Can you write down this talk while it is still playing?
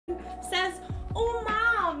says, "Oh,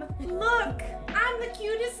 Mom, look, I'm the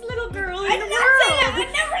cutest little girl in the world. I never said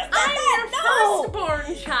that. I'm your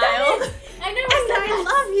firstborn child. I never said that. I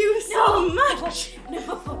love you so much."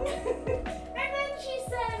 No. And then she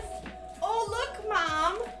says, "Oh, look,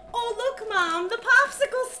 Mom. Oh, look, Mom. The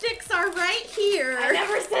popsicle sticks are right here." I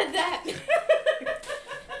never said that.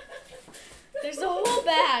 There's a whole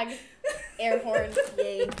bag. Air horns.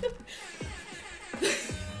 Yay.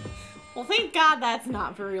 Well, thank God that's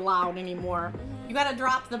not very loud anymore. You gotta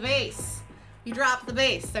drop the bass. You drop the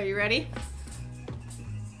bass. Are you ready?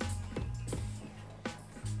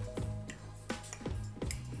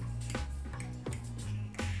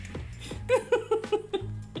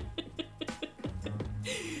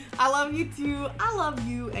 I love you too. I love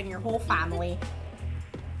you and your whole family.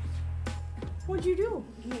 What'd you do?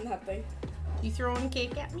 Nothing. You throwing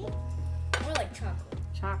cake at me? More like chocolate.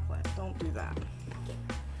 Chocolate. Don't do that.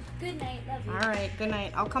 Good night. Love you. All right. Good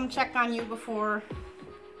night. I'll come check on you before.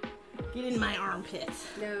 Get in my armpit.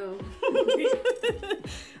 No.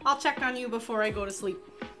 I'll check on you before I go to sleep.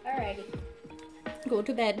 Alrighty. Go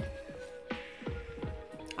to bed.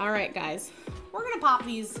 All right, guys. We're gonna pop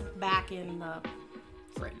these back in the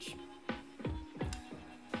fridge.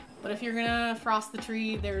 But if you're gonna frost the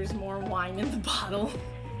tree, there's more wine in the bottle.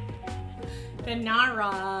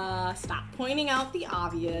 Benara, stop pointing out the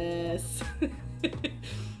obvious.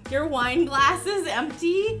 Your wine glass is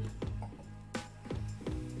empty?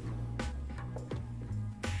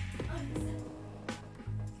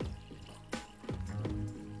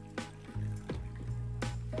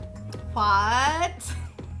 What?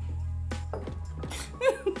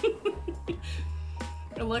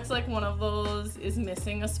 It looks like one of those is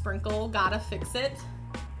missing a sprinkle. Gotta fix it.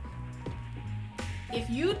 If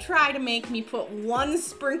you try to make me put one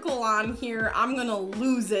sprinkle on here, I'm gonna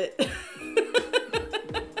lose it.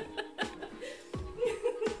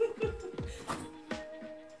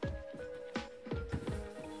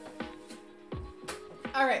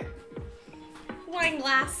 All right, wine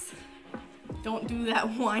glass. Don't do that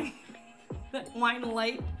wine, that wine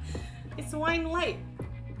light. It's wine light.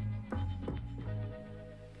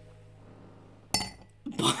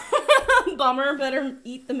 Bummer, better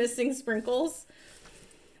eat the missing sprinkles.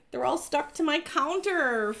 They're all stuck to my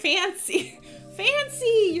counter. Fancy,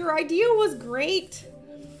 fancy, your idea was great.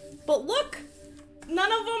 But look,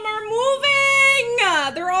 none of them are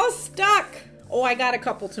moving. They're all stuck. Oh, I got a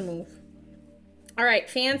couple to move. All right,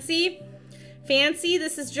 Fancy, Fancy,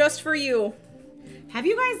 this is just for you. Have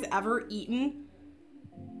you guys ever eaten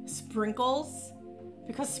sprinkles?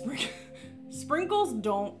 Because sprinkles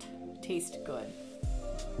don't taste good.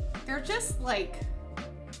 They're just like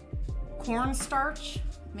cornstarch,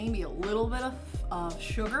 maybe a little bit of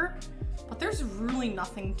sugar, but there's really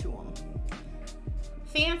nothing to them.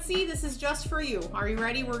 Fancy, this is just for you. Are you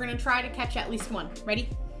ready? We're gonna try to catch at least one. Ready?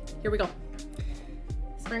 Here we go.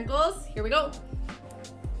 Sprinkles, here we go.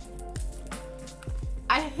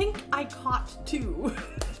 I think I caught two.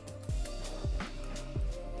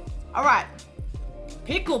 All right,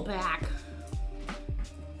 pickleback.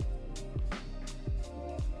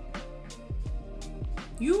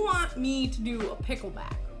 You want me to do a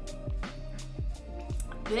pickleback.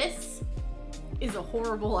 This is a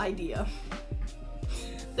horrible idea.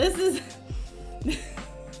 This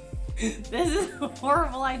is a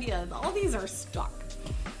horrible idea. All these are stuck.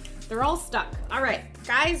 They're all stuck. All right,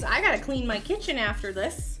 guys, I gotta clean my kitchen after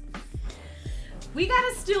this. We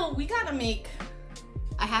gotta make,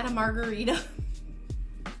 I had a margarita.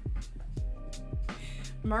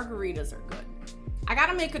 Margaritas are good. I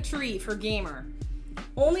gotta make a tree for Gamer.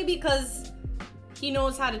 Only because he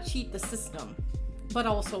knows how to cheat the system, but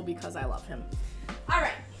also because I love him. All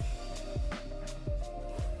right.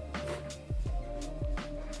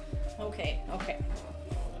 Okay, okay.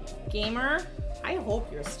 Gamer, I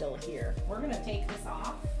hope you're still here. We're gonna take this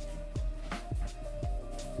off.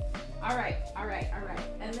 All right, all right, all right.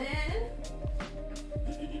 And then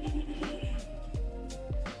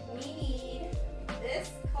we need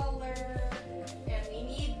this color, and we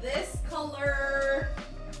need this color.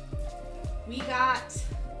 We got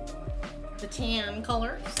the tan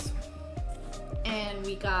colors, and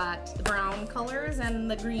we got the brown colors and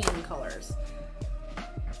the green colors.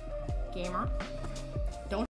 Gamer.